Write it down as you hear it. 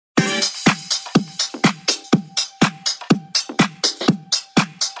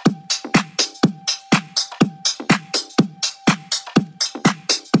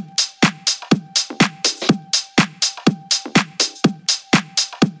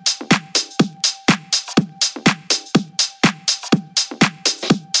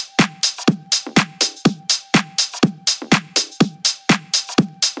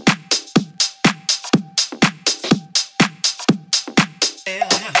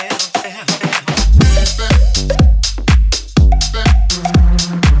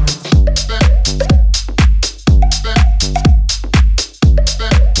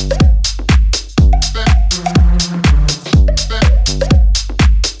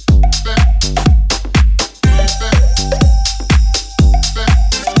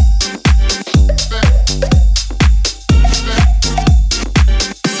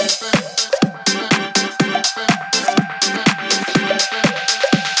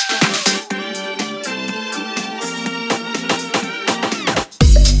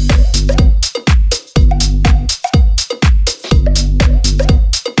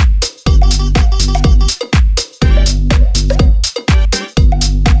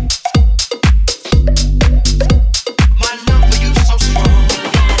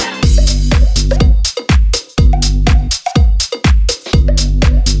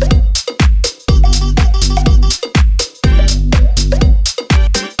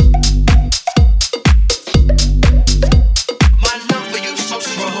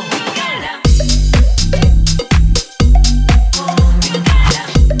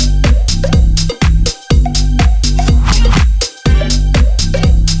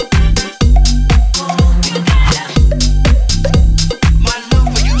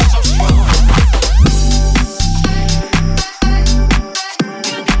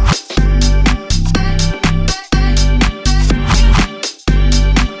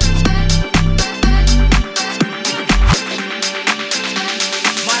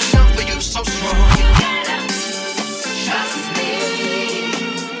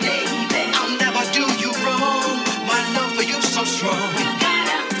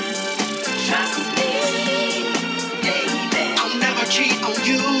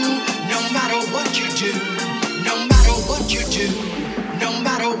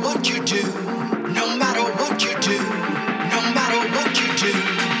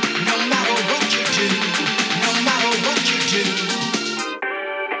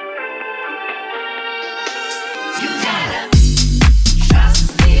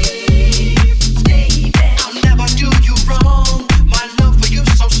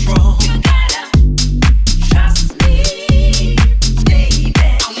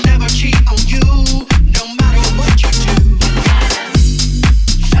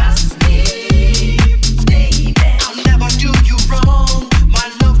My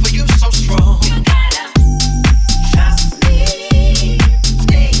love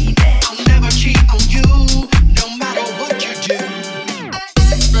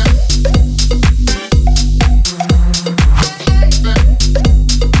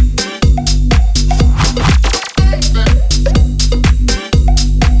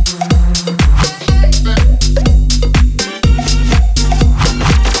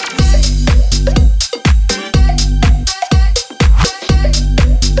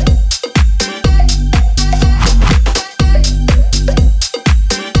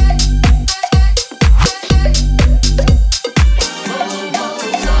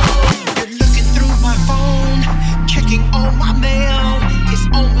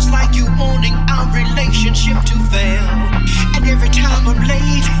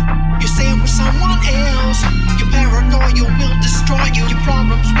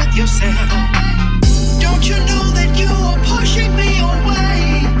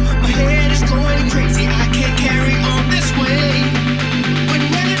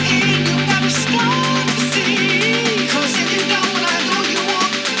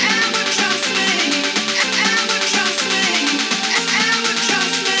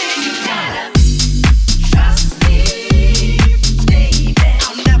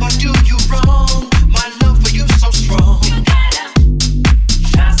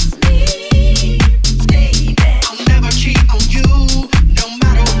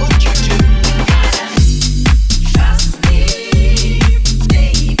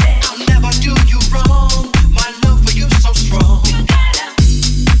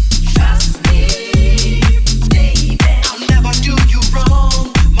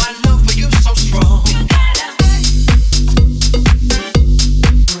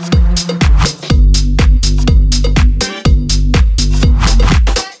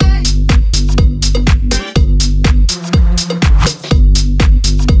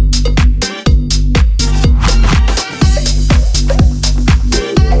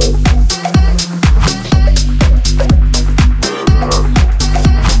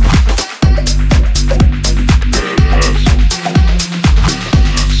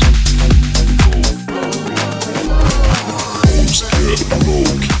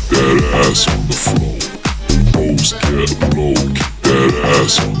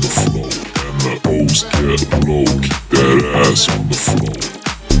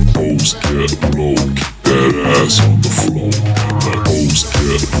hoes get low, keep that ass on the floor. And the hoes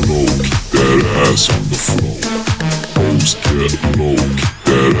get low, keep that ass on the floor. Hoes get low, keep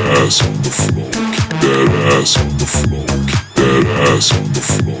that ass on the floor. Keep that ass on the floor. Keep that ass on the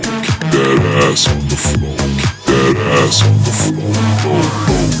floor. Keep that ass on the floor. Keep that ass on the floor. Low,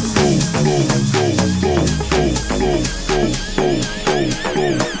 low, low, low, low, low, low, low, low, low, low,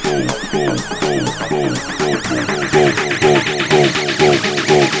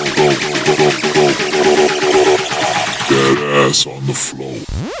 that ass on the floor.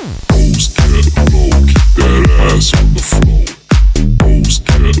 Hoes get low, keep that ass on the floor. Hoes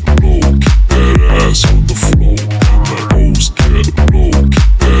get low, keep that ass on the floor. The hoes get low,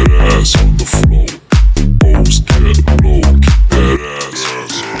 keep that ass on the floor. Hoes get low, keep that ass.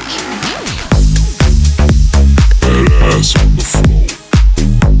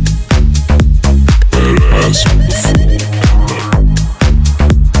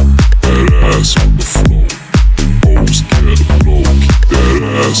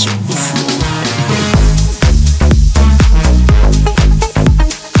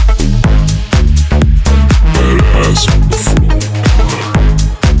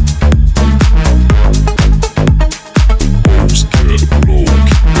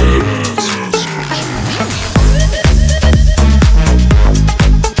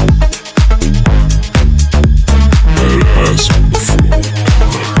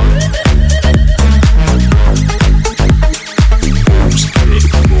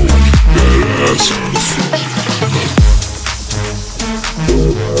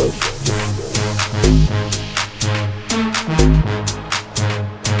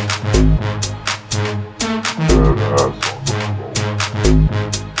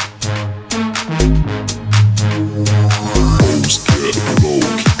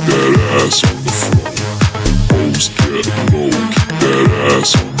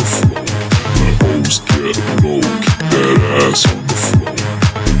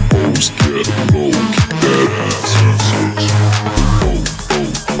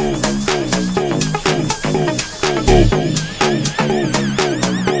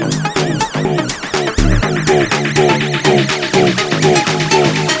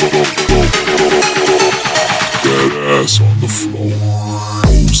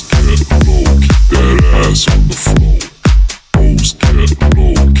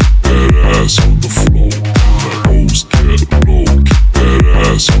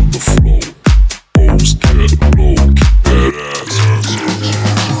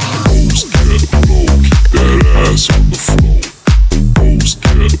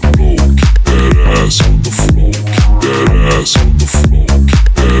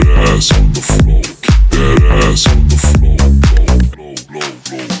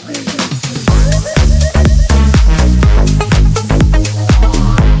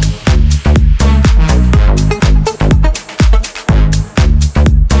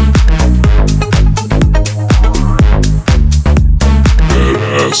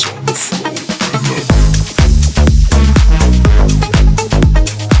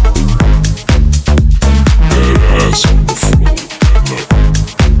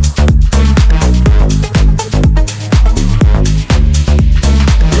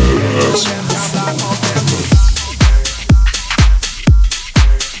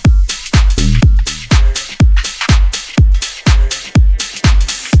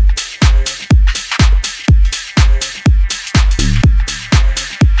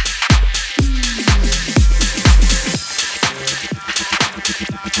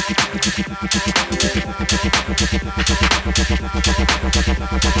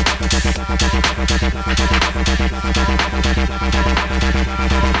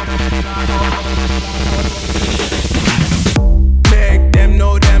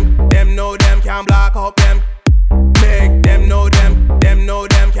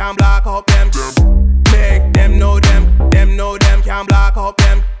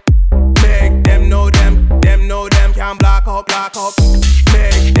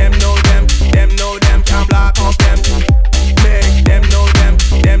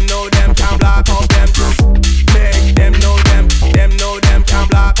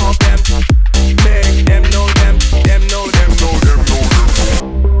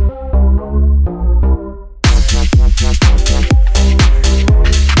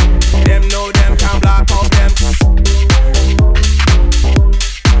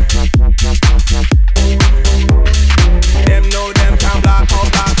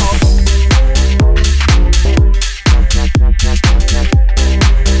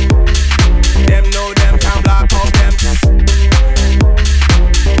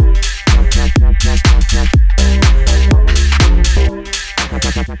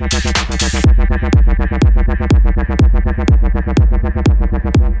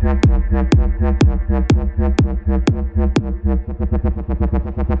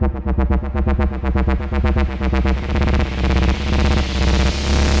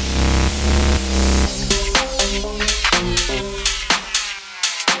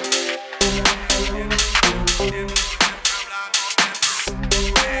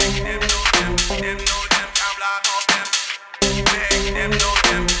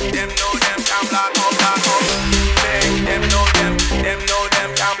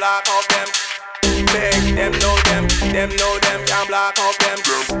 them know them can block out them.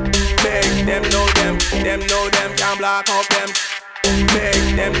 Make them know them can block out them.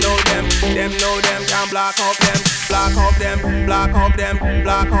 Make them know them can block out them. Block out them, block out them,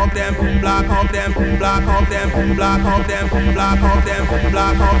 block out them, block out them, block out them, block out them, block out them,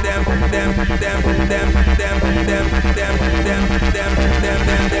 block out them,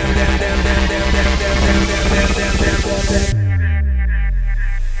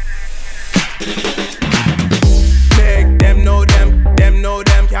 Make them know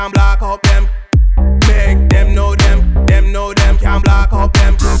them can block out them. Make them know them can block out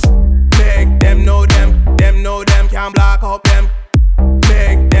them. Make them know them can block out them.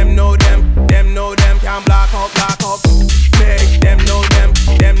 Make them know them can block out. Make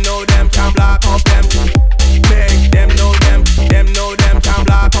them know them can block out them. Make them know them can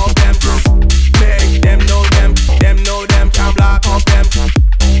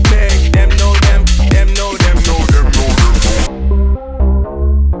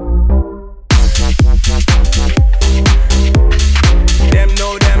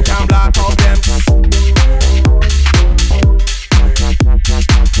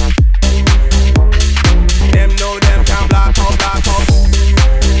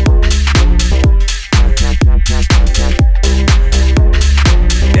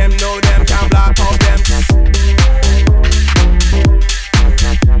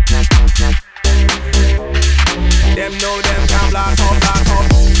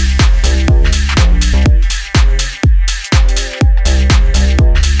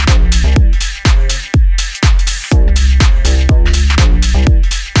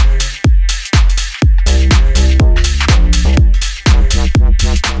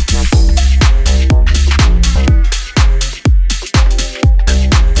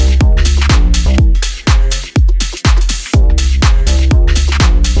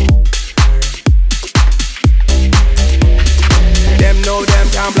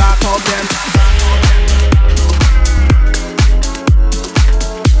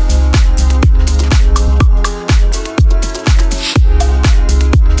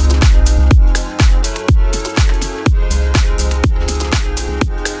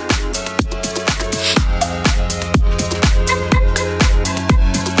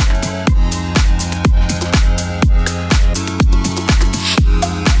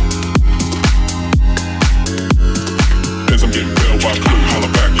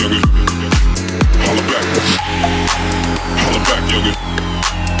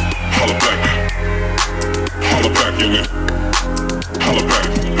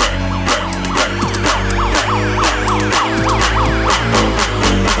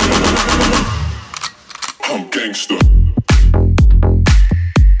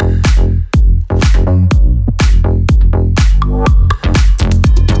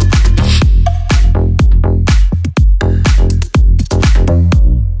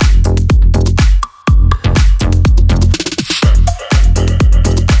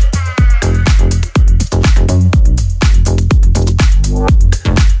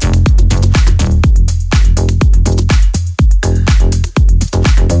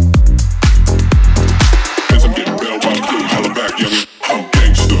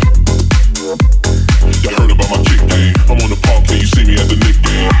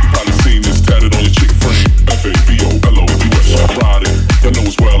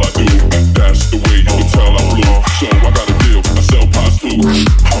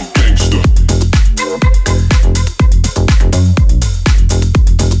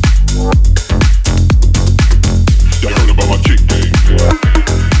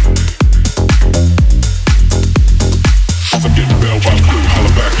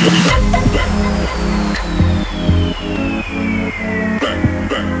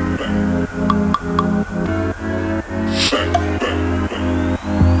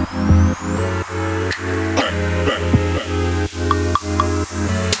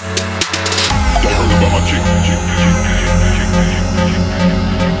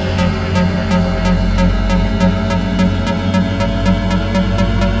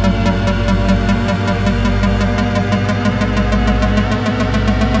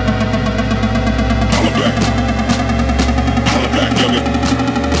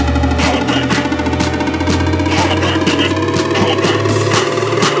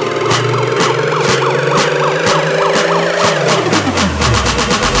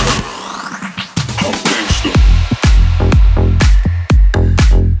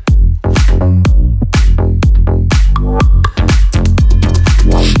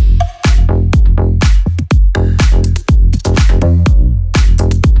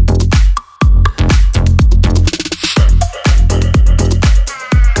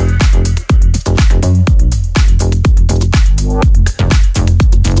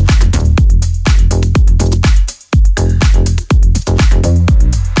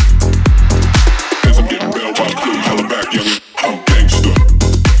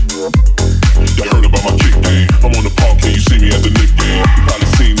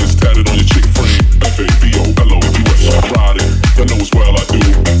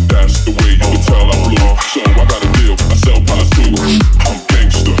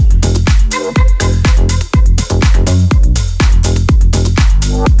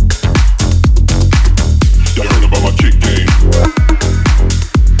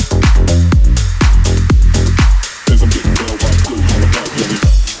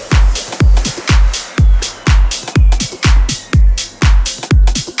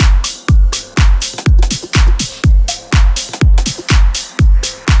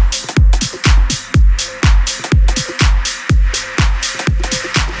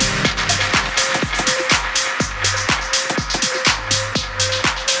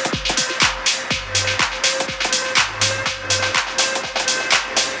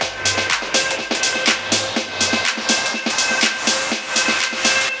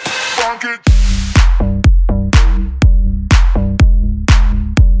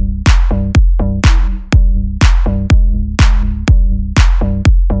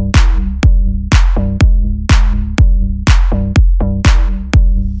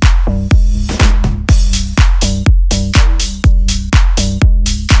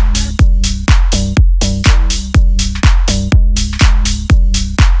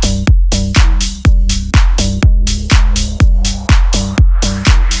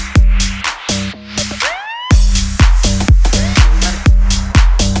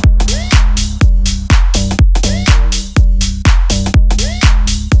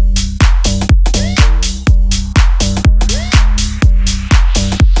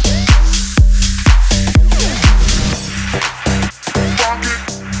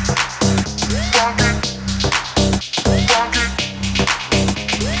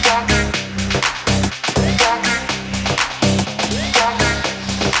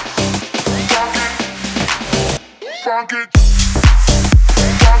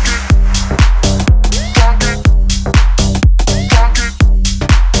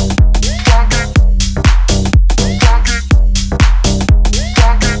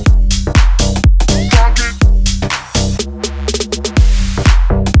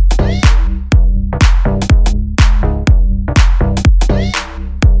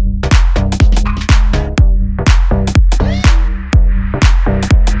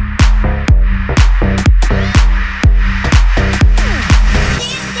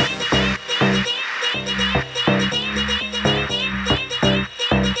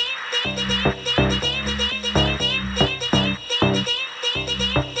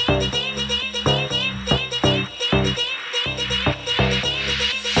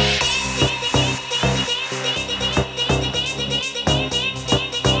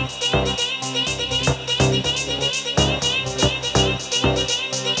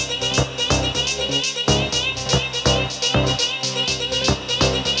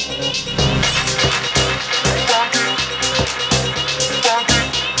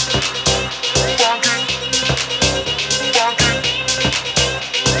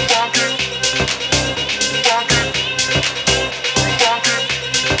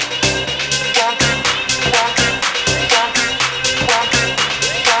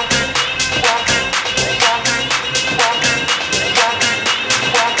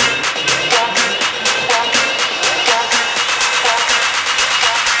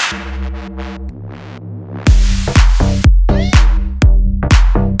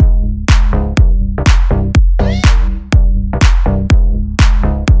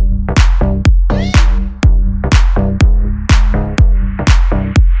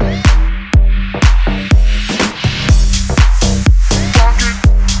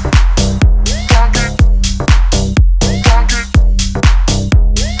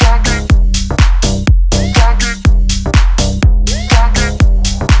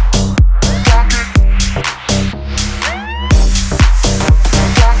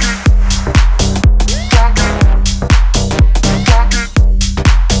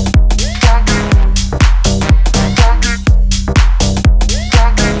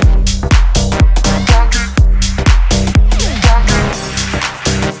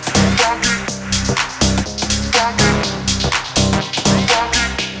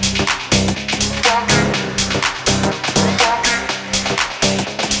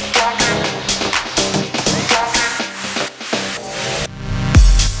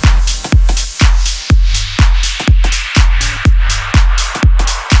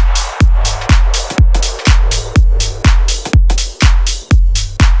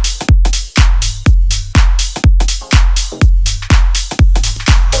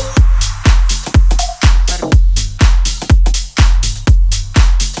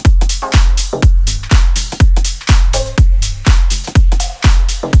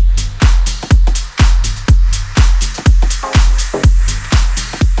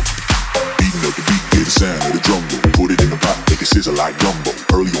the sound of the drum roll. Put it in the pot, make it sizzle like gumbo.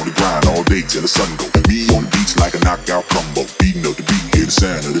 Early on the grind, all day till the sun go. Me on the beats like a knockout combo. Beating up the beat, hear the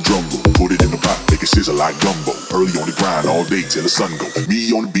sound of the drum roll. Put it in the pot, make it sizzle like gumbo. Early on the grind, all day till the sun go.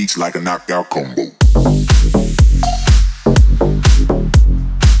 Me on the beats like a knockout combo.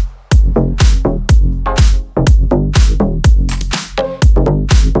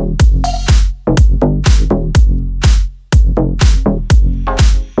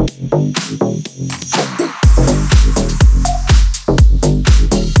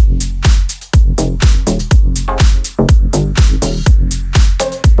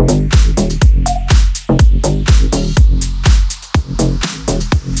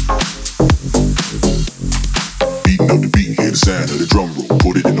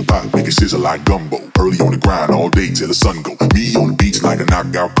 Like gumbo, early on the grind, all day till the sun go. Me on the beats like a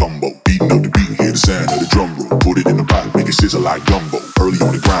knockout combo. Beating up the beat, hear the sound of the drum roll. Put it in the pot, make it sizzle like gumbo. Early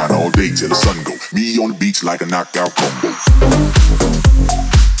on the grind, all day till the sun go. Me on the beats like a knockout combo.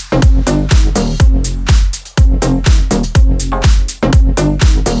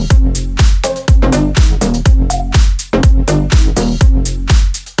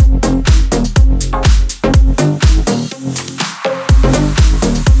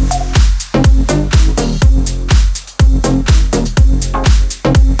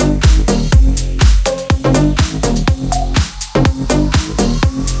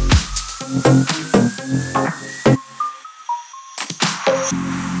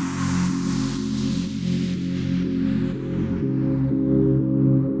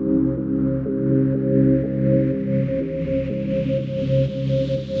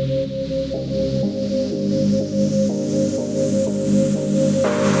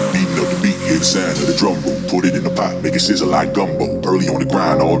 Sizzle like gumbo, early on the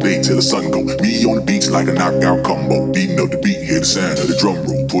grind, all day till the sun go. Me on the beats like a knockout combo. Beating up the beat, hear the sound of the drum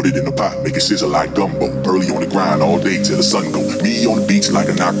roll. Put it in the pot, make it sizzle like gumbo. Early on the grind, all day till the sun go. Me on the beats like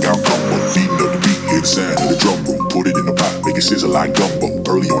a knockout combo. Beating up the beat, hear the sound of the drum roll. Put it in the pot, make it sizzle like gumbo.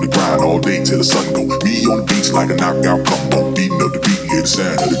 Early on the grind, all day till the sun go. Me on the beats like a knockout combo. Beating up the beat, hear the sound of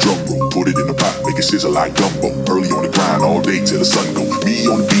the drum roll. Put it in the pot, make it sizzle like gumbo. Early on the grind, all day till the sun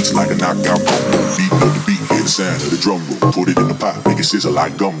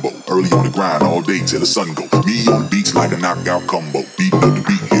go. Me on the beats like a knockout combo. Beating up the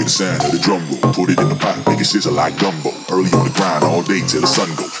beat, hear the sound of the drum roll. Put it in the pot, make it sizzle like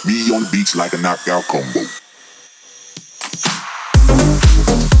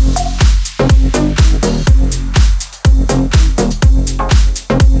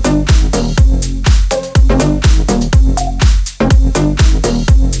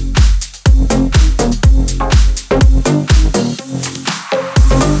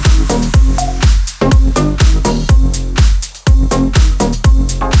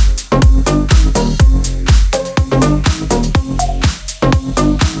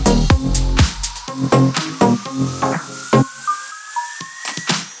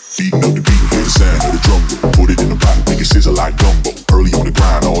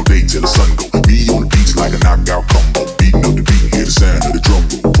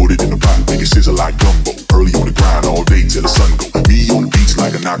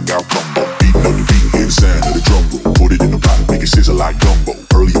Early on the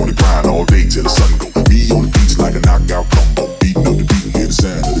grind, all day till the sun go. Me on the beats like a knockout combo. Beating up the beat, hear the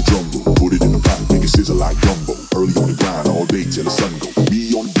sound of the drum roll. Put it in the pot, make it sizzle like gumbo. Early on the grind, all day till the sun go.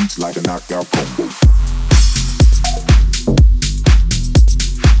 Me on the beats like a knockout combo.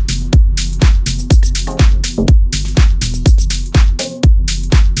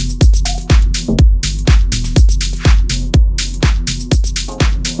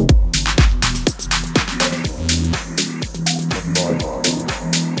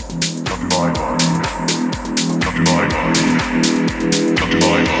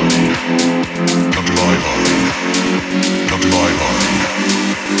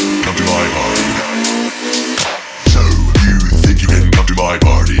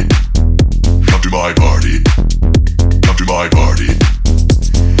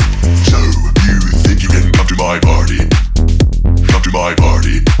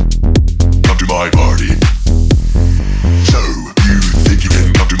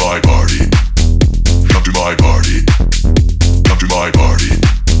 my party.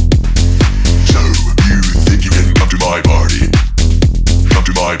 So you think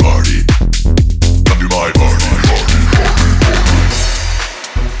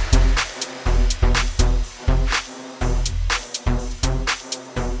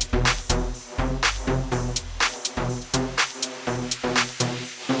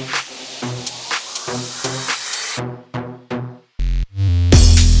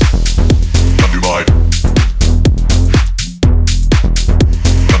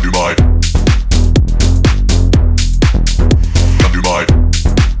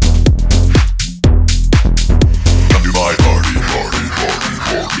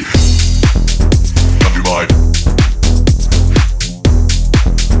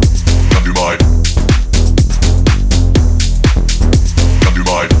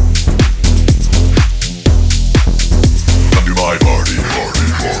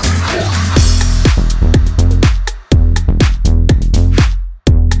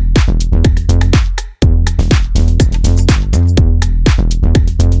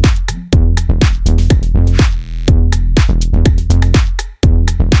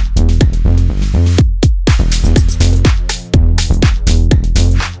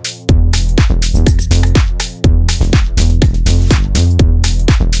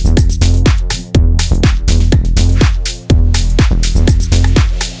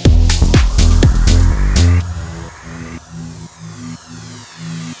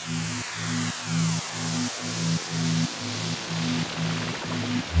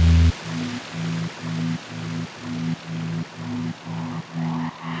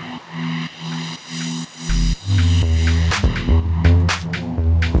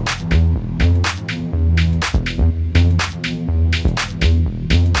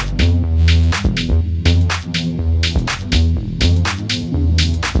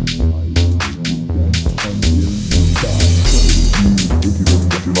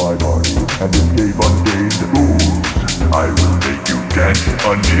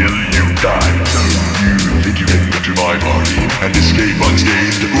until you die. So you think you can enter my party and escape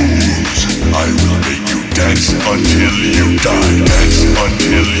unscathed? Fools, I will make you dance until you die. Dance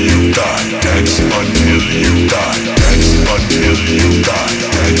until you die. Dance until you die. Dance until you die.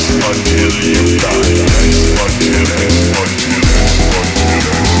 Dance until you die. Dance until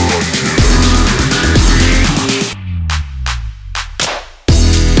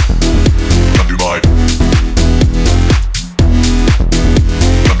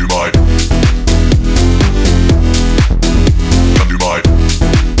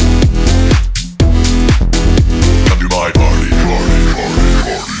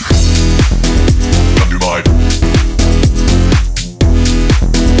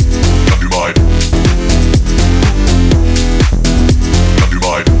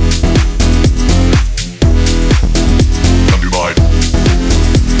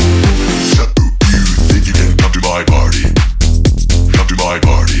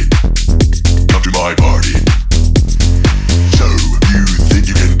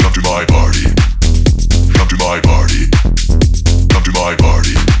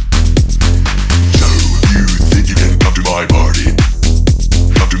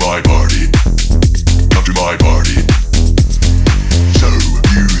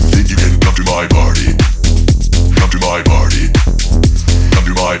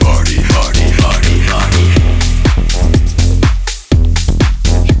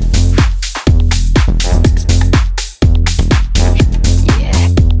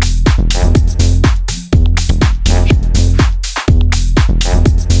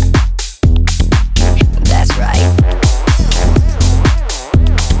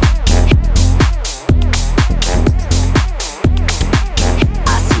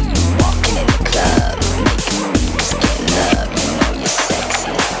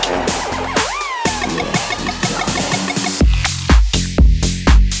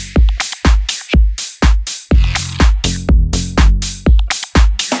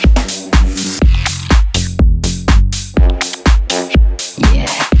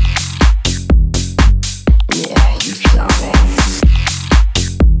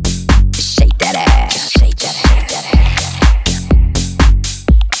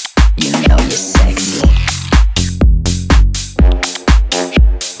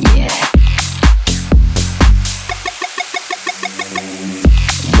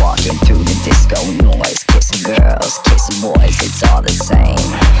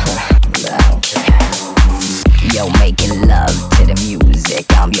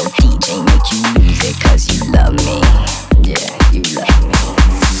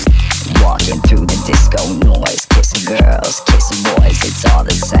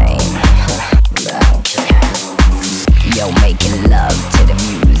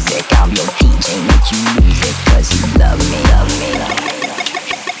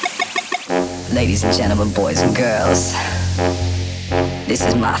Ladies and gentlemen, boys and girls, this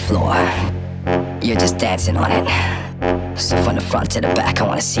is my floor. You're just dancing on it. So from the front to the back, I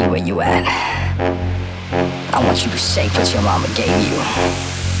wanna see where you at. I want you to shake what your mama gave you.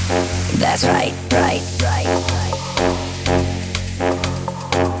 That's right, right, right, right.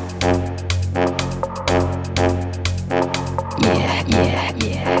 Yeah, yeah, yeah,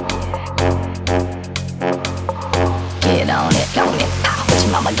 yeah. Get on it, what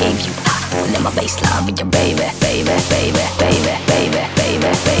your mama gave you. Let my bassline be your baby, baby, baby, baby, baby, baby,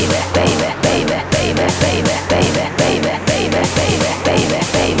 baby, baby, baby, baby, baby, baby, baby, baby, baby, baby,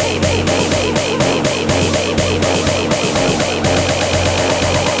 baby,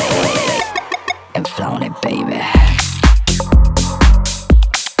 and flown it, baby.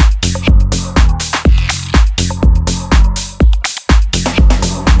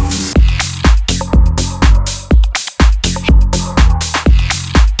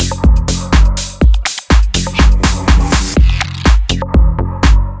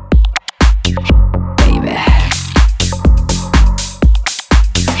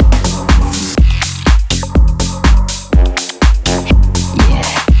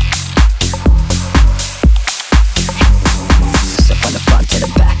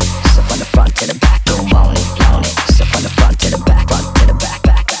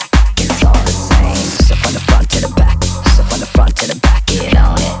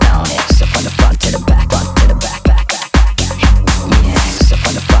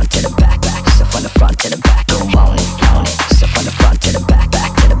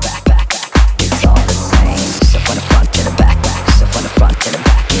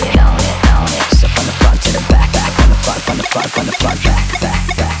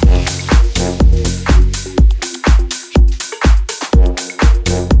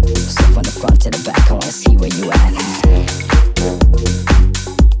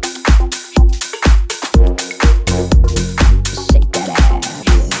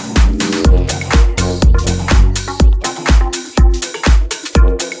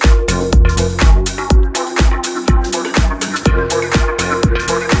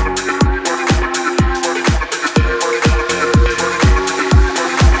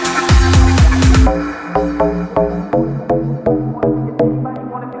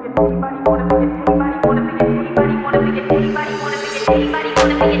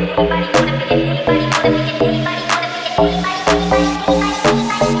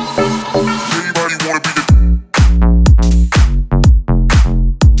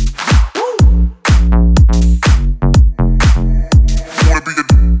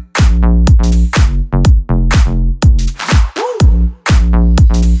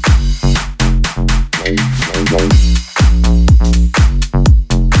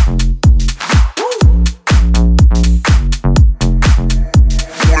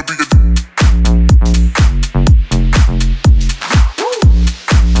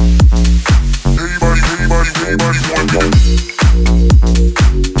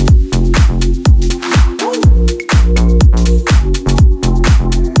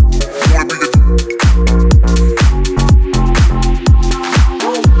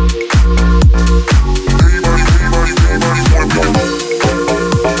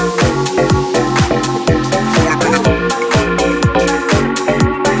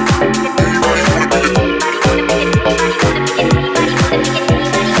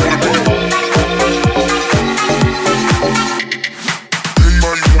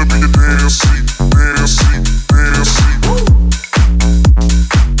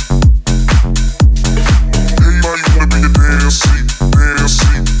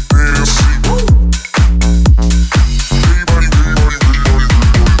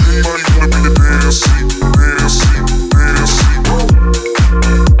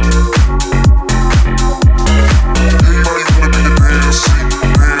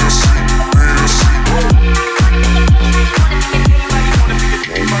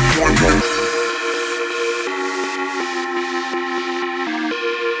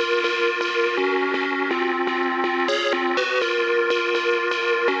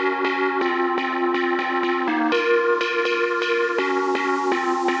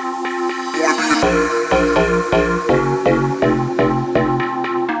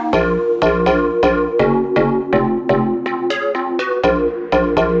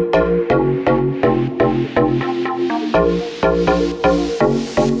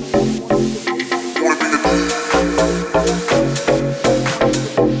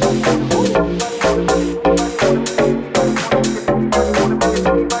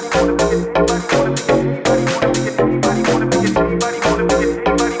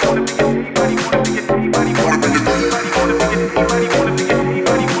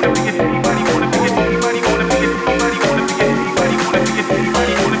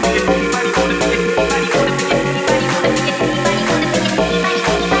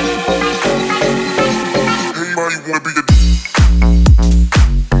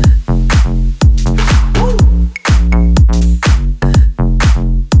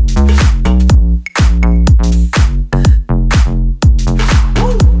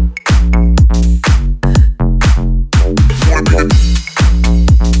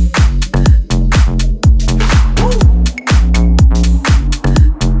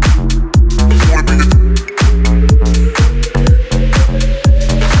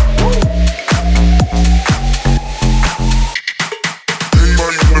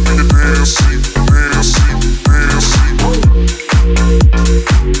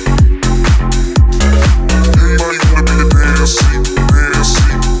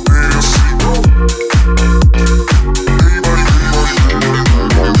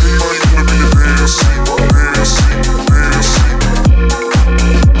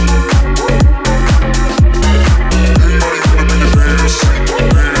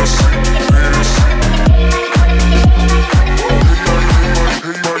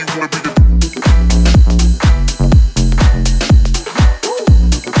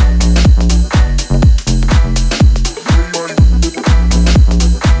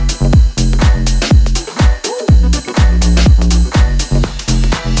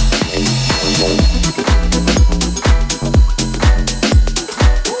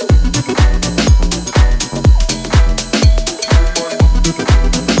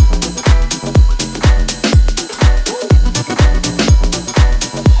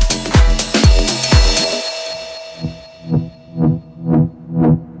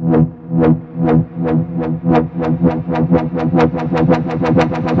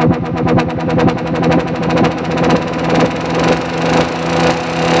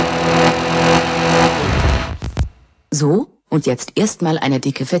 Und jetzt erstmal eine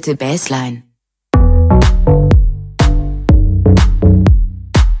dicke fette Bassline.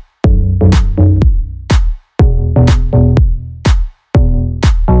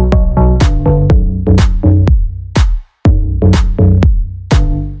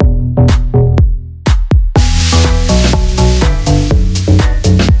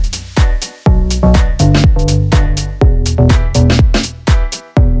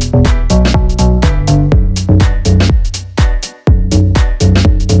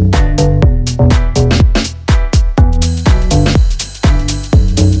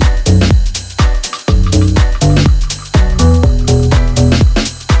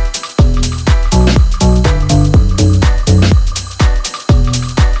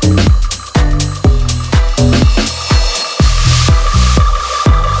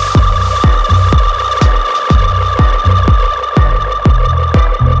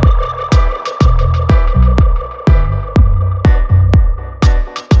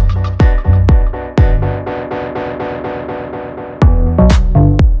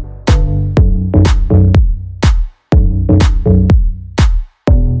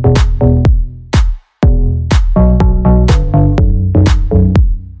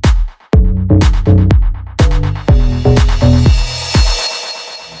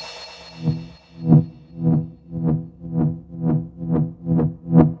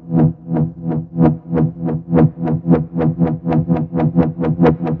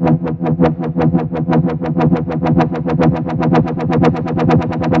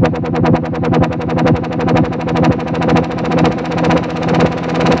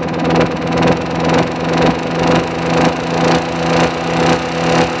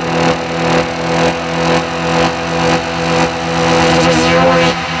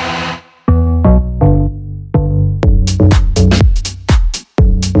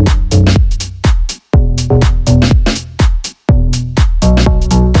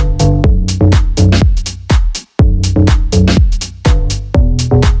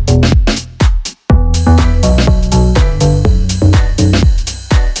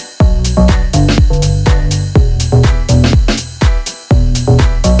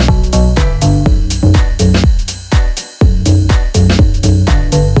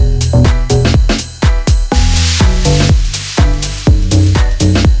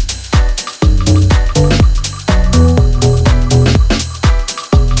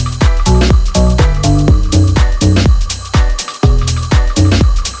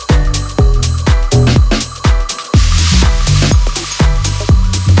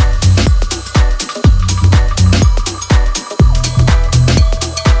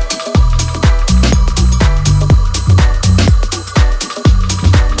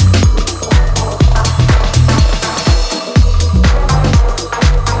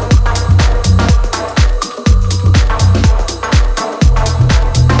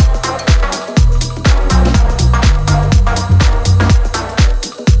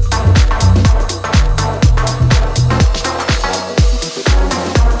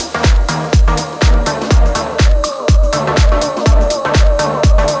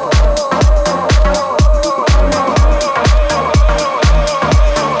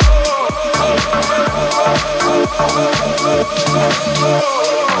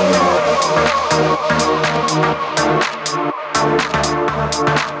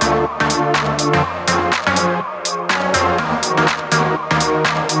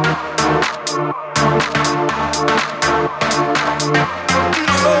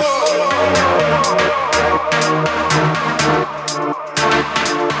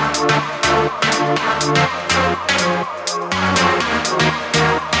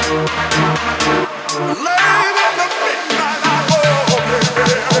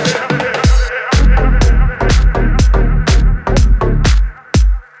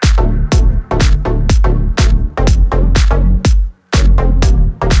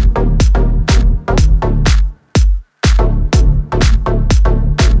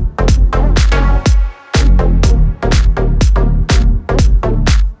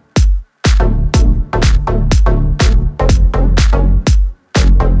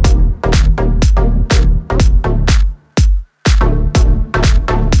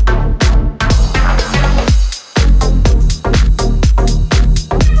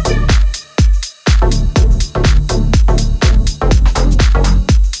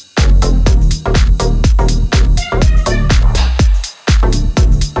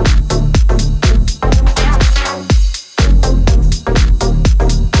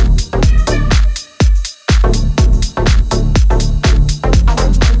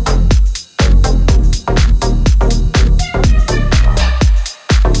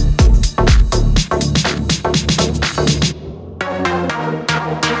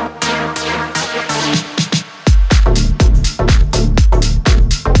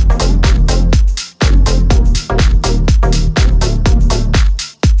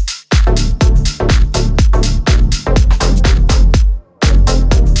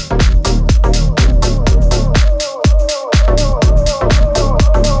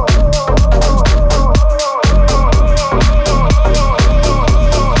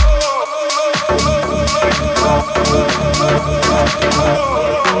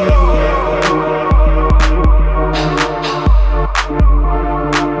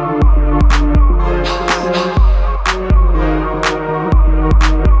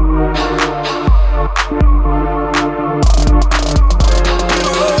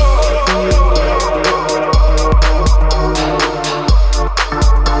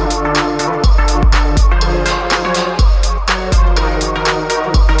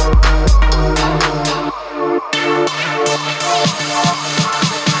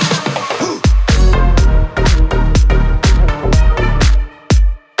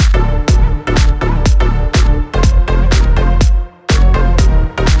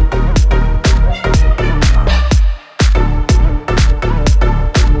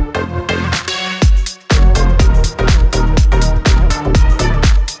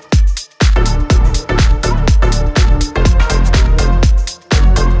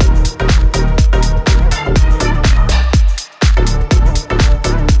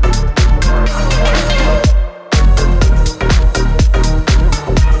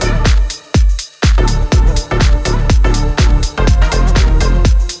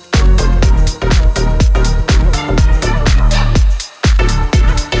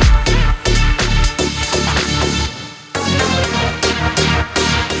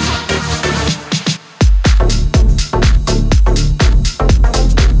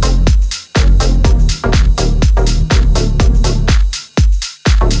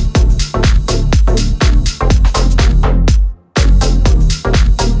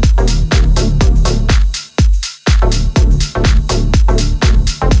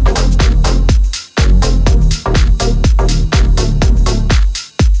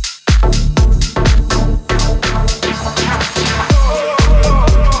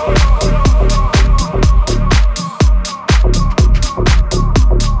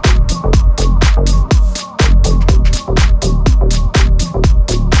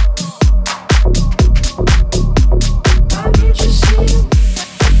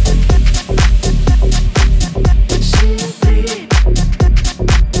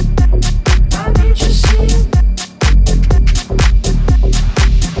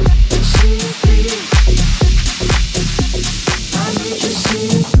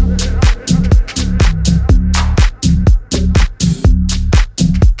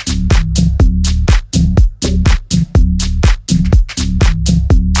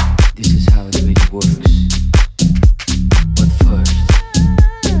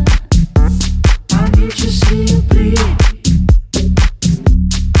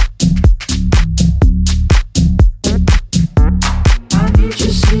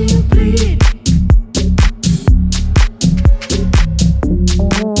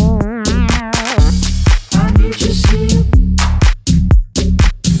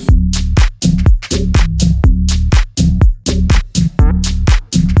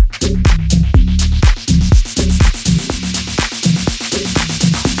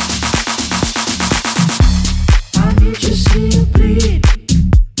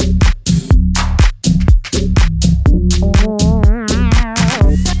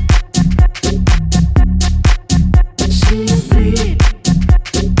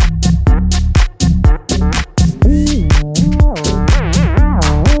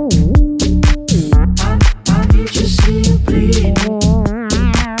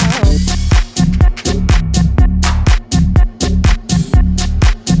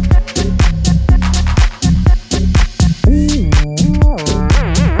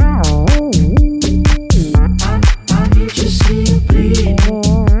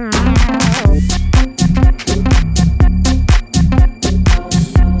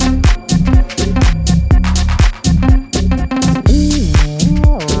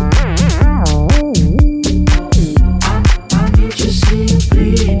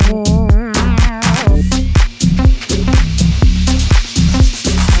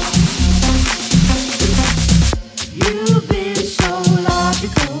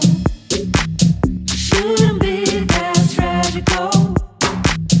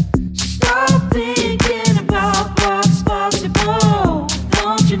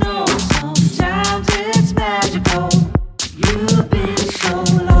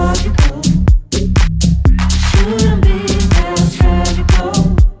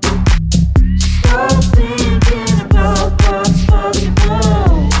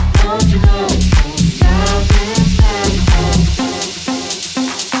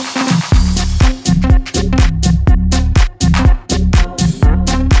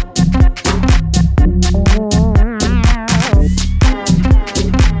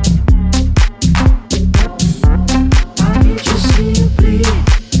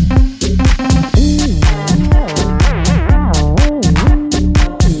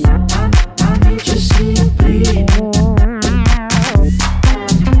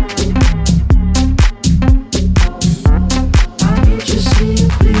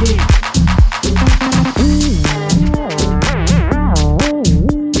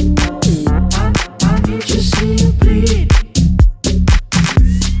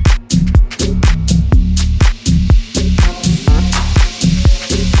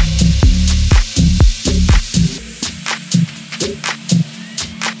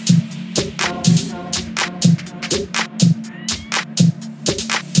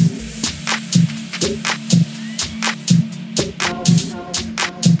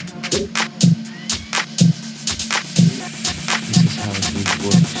 I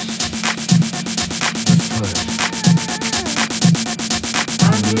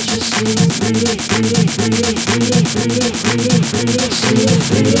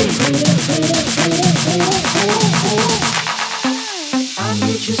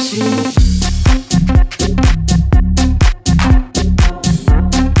need you see